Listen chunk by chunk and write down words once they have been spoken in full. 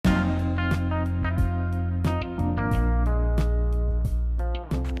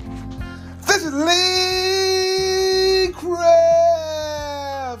This is Lee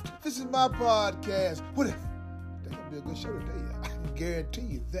Craft. This is my podcast. What if? That's going to be a good show today. I can guarantee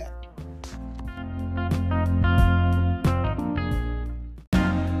you that.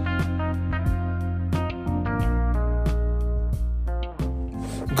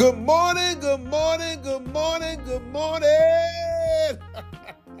 Good morning, good morning, good morning, good morning.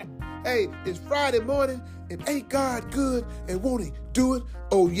 Hey, it's Friday morning, and ain't God good, and won't he do it?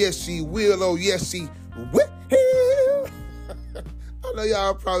 Oh, yes, he will. Oh, yes, he will. I know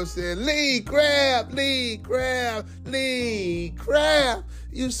y'all probably saying, Lee Craft, Lee Craft, Lee Craft.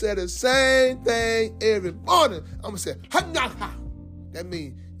 You said the same thing every morning. I'm going to say, ha. That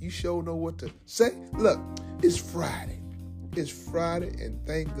means you sure know what to say. Look, it's Friday. It's Friday, and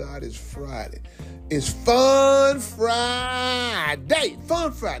thank God it's Friday. It's Fun Friday.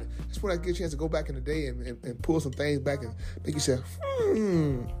 Fun Friday. That's when I get a chance to go back in the day and pull some things back and make you say, I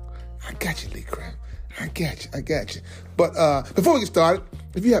got you, Lee Craft. I got you. But before we get started,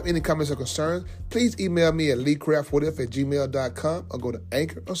 if you have any comments or concerns, please email me at leecraftwhatif@gmail.com or go to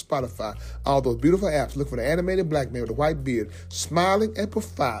Anchor or Spotify. All those beautiful apps. Look for the animated black man with a white beard, smiling and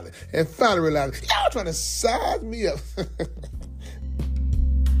profiling. And finally realizing, y'all trying to size me up.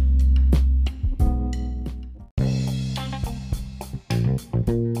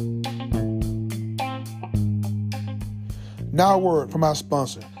 Now a word from our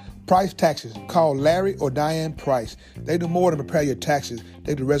sponsor, Price Taxes. Call Larry or Diane Price. They do more than prepare your taxes.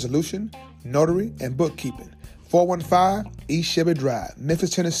 They do resolution, notary, and bookkeeping. 415 East Chevy Drive, Memphis,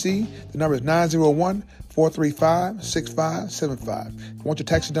 Tennessee. The number is 901-435-6575. If you want your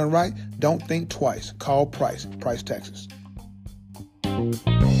taxes done right, don't think twice. Call Price Taxes.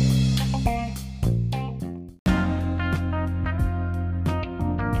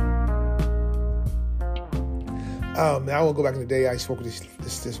 Oh, man, I want to go back in the day. I spoke with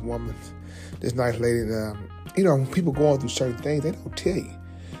this woman, this nice lady. And, when people going through certain things, they don't tell you.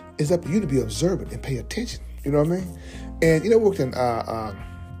 It's up to you to be observant and pay attention. You know what I mean? And, we worked in a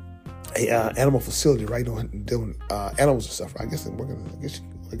animal facility, right? Doing animals and stuff. Right? I guess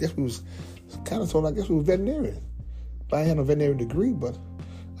we was kind of sort of, we were veterinarian. But I had no veterinary degree, but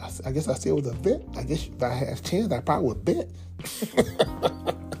I guess I still was a vet. I guess if I had a chance, I probably would bet.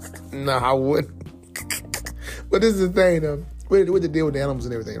 No, I wouldn't. But this is the thing, we had to deal with the animals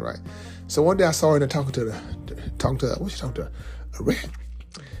and everything, right? So one day I saw her talking to a rat.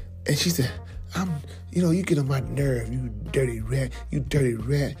 And she said, you get on my nerve, you dirty rat.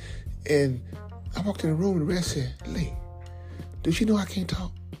 And I walked in the room and the rat said, Lee, does she know I can't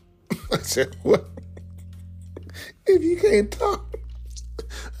talk? I said, what? If you can't talk,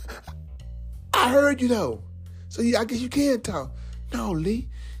 I heard you though. So I guess you can talk. No, Lee,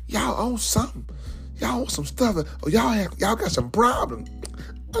 y'all own something. Y'all want some stuff, or y'all got some problems.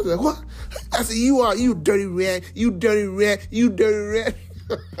 I said, what? I said, you dirty rat, you dirty rat.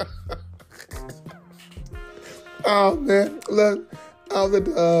 Oh, man, look, I was at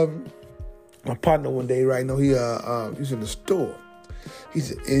my partner one day, right? He was in the store. He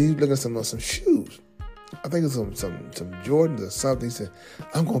said, and he was looking at some shoes. I think it's some Jordans or something. He said,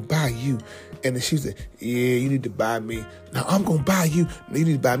 I'm going to buy you. And then she said, yeah, you need to buy me. Now, I'm going to buy you. You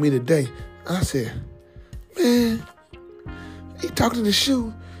need to buy me today. I said, man, he talking to the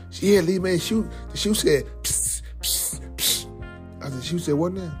shoe. Yeah, Lee, man, the shoe said, psst, psst, psst. I said, the shoe said,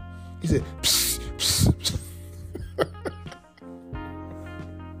 what now? He said, psst, psst, psst.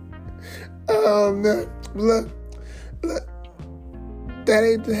 Oh, man, look, that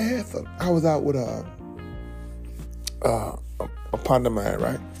ain't the half of it. I was out with a partner of mine,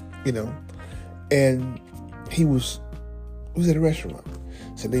 right? And he was at a restaurant.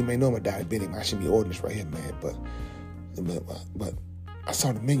 So they may know I'm a diabetic. I shouldn't be ordering this right here, man. But I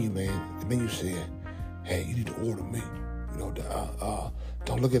saw the menu, man. The menu said, "Hey, you need to order me.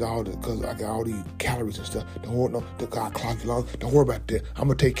 Don't look at all the because I got all these calories and stuff. Don't worry, no, I clock you long. Don't worry about that. I'm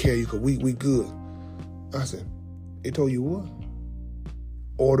gonna take care of you because we good." I said, "They told you what?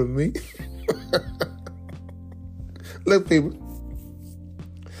 Order me." Look, people.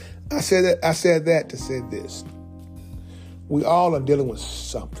 I said that to say this. We all are dealing with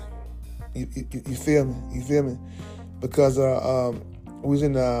something. You feel me? You feel me? Because we was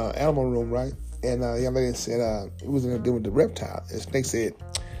in the animal room, right? And the young lady said, we was in there dealing with the reptile. And the snake said,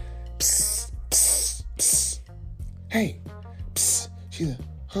 psst, psst, psst. Hey, psst. She said,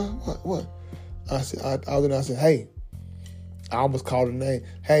 huh? What? I said, I was in there, I said, hey. I almost called her name.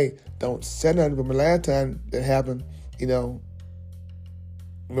 Hey, don't say nothing. But the last time that happened, remember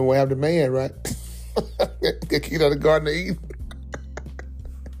what happened to man, right? Get kicked out of the Garden of Eden.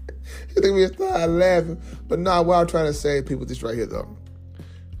 You think we started laughing. But nah, what I'm trying to say, people, this right here, though.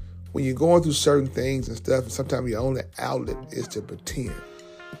 when you're going through certain things and stuff, and sometimes your only outlet is to pretend. You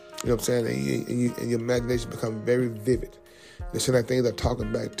know what I'm saying? And your imagination becomes very vivid. There's certain things that are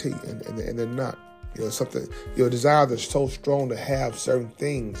talking back to you, and they're not. You know, something. Your desires are so strong to have certain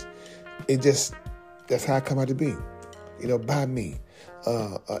things. That's how it come out to be. You know, buy me,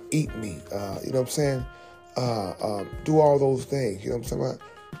 eat me. You know what I'm saying? Do all those things. You know what I'm saying?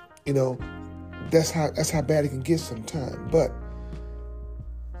 You know, that's how bad it can get sometimes. But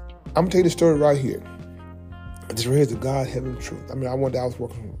I'm gonna tell you the story right here. This right here is the God heaven truth. I mean, I was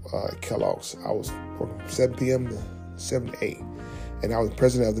working at Kellogg's. I was working from 7 p.m. to 7 to 8, and I was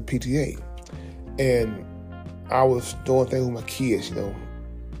president of the PTA. And I was doing things with my kids, you know,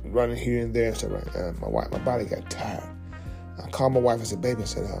 running here and there and stuff. Right? My body got tired. I called my wife and said, "Baby," I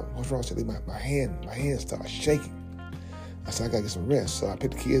said, "What's wrong?" She said, "My hand started shaking." I said, "I gotta get some rest." So I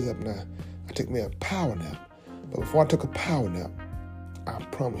picked the kids up and I took me a power nap. But before I took a power nap, I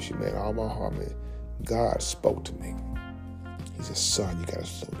promise you, man, all my heart, man, God spoke to me. He said, "Son, you gotta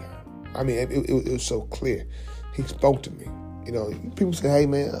slow down." I mean, it was so clear. He spoke to me. You know, people say, "Hey,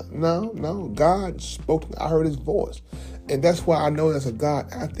 man," no, God spoke to me. I heard his voice. And that's why I know there's a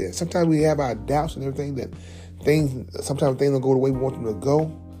God out there. Sometimes we have our doubts and everything sometimes things don't go the way we want them to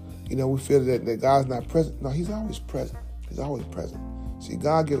go. You know, we feel that God's not present. No, he's always present. He's always present. See,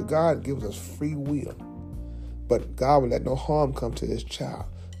 God gives us free will. But God will let no harm come to his child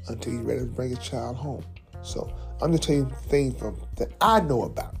until he's ready to bring his child home. So I'm just telling you things that I know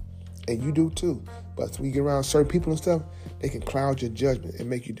about. And you do too. But when you get around certain people and stuff, they can cloud your judgment and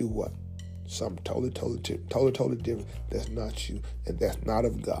make you do what? Something totally different. That's not you, and that's not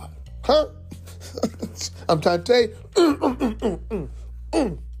of God. Huh? I'm trying to tell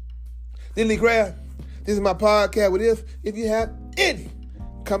you. Lee Crab, this is my podcast. If you have any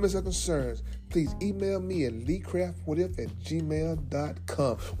comments or concerns, please email me at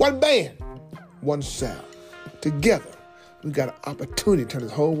leecraftwhatif@gmail.com. One band, one sound. Together, we got an opportunity to turn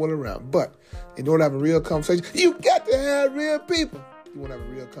this whole world around. But in order to have a real conversation, you got to have real people. You want to have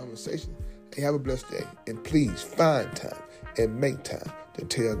a real conversation? Hey, have a blessed day. And please find time and make time to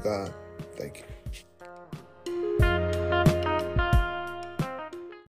tell God thank you.